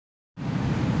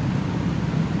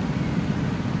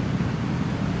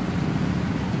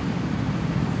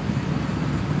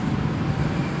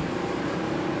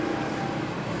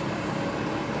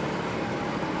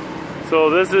So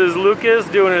this is Lucas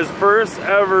doing his first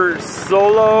ever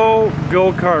solo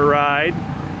go-kart ride.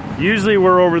 Usually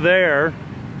we're over there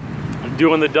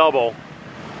doing the double.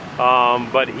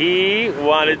 But he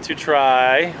wanted to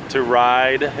try to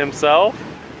ride himself,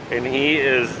 and he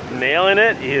is nailing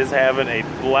it. He is having a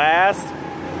blast.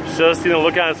 Should have seen the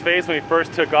look on his face when he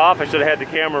first took off. I should have had the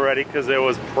camera ready because it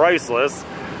was priceless.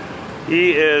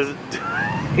 He is,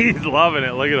 he's loving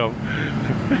it. Look at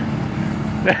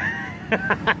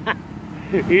him.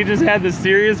 He just had the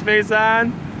serious face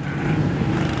on.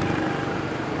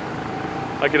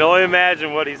 I can only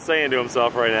imagine what he's saying to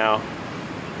himself right now.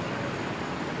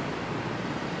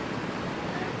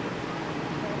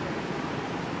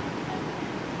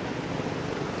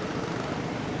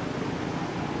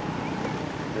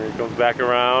 Here he comes back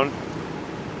around.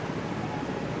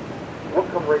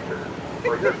 Welcome, racers.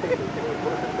 For your safety,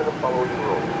 listen to the following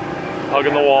rules.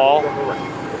 Hugging the wall.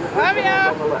 Love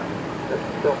ya!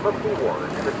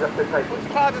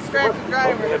 Call distracted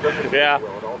driver. Yeah,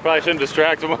 probably shouldn't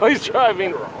distract him while he's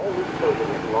driving. You're always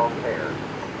posing long hair.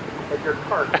 And your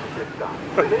car should stop.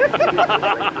 During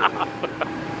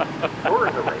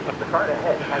the race, the car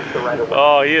ahead has the right of way.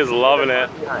 Oh, he is loving it.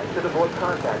 Should avoid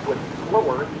contact with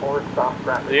slower or stop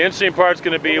traffic. The interesting part's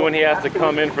going to be when he has to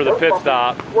come in for the pit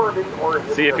stop.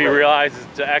 See if he realizes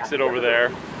to exit over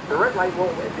there. The red light will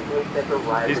indicate that the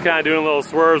rider. He's kind of doing little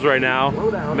swerves right now,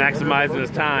 maximizing his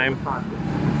time.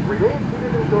 Remain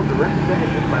seated until directed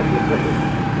exit by the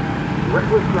attendant.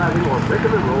 Reckless driving or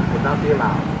breaking the rules will not be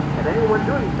allowed, and anyone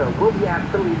doing so will be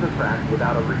asked to leave the track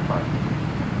without a refund.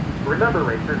 Remember,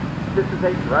 racers, this is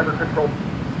a driver control.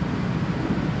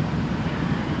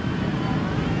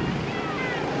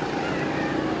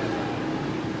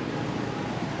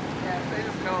 Yeah, they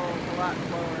just go a lot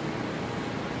slower.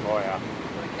 Oh yeah.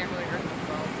 They can't really hurt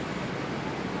themselves.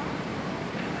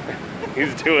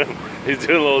 He's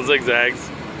doing little zigzags,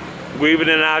 weaving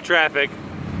in and out of traffic.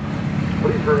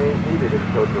 Please remain seated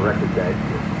until directed to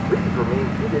exit. Please remain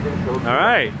seated until All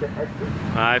right. to exit.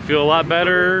 I feel a lot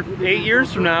better 8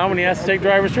 years from now when he has to take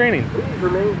driver's training. Please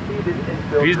remain seated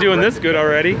until If he's doing this good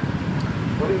already,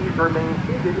 Please remain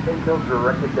seated until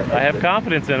directed to exit. I have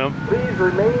confidence in him. Please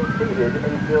remain seated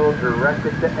until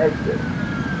directed to exit.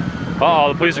 Uh-oh,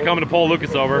 the police are coming to pull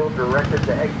Lucas over. Until directed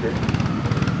to exit.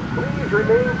 Please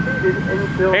remain seated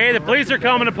until... Hey, the police are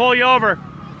coming to pull you over.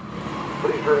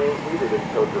 Please remain seated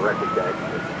until directed to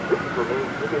exit. Please remain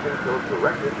seated until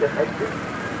directed to exit.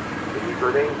 Please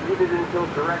remain seated until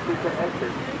directed to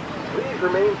exit. Please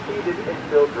remain seated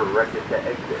until directed to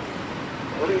exit.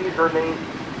 Please remain...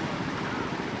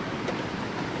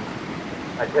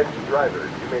 Attention drivers,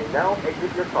 you may now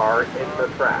exit your car in the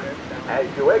track. As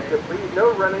you exit, please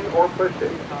no running or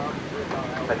pushing.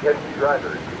 Attention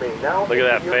drivers, you may now Look at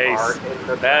that exit your car face. in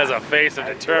the That is a track. face of As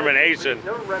you determination.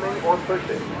 exit, please no running or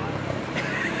pushing.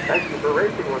 Thank you for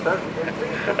racing with us. And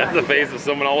please come That's back the face again. of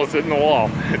someone almost hitting the wall.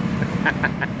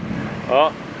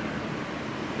 Oh,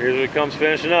 here's what he comes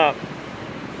finishing up.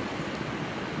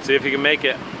 See if he can make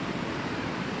it.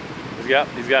 He's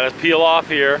got to peel off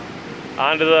here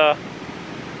onto the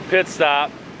pit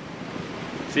stop.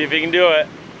 See if he can do it.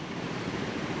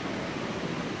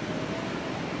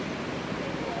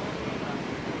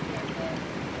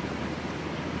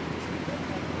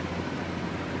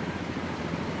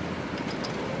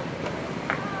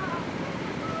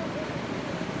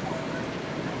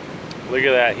 Look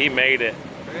at that, he made it.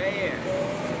 Right here.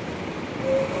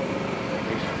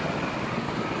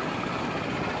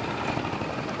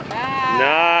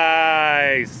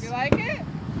 Nice. You like it?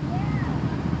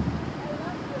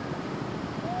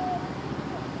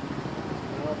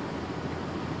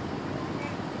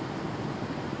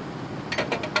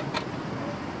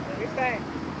 What do you think?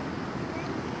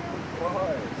 Of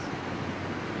course.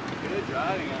 Good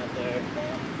driving out there.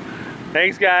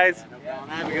 Thanks, guys.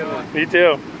 Have a good one. You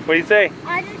too. What do you say?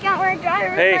 I just got my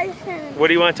driver's Hey, license. what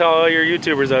do you want to tell all your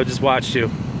YouTubers that just watched you?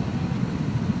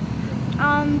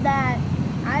 That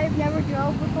I've never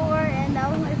drove before, and that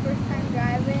was my first time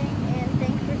driving. And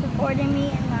thanks for supporting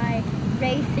me in my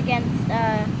race against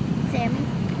Sammy.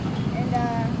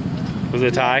 And Was it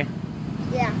a tie?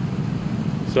 yeah.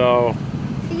 So,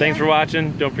 See thanks ya. for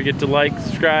watching. Don't forget to like,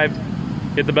 subscribe,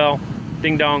 hit the bell,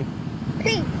 ding dong.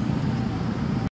 Peace.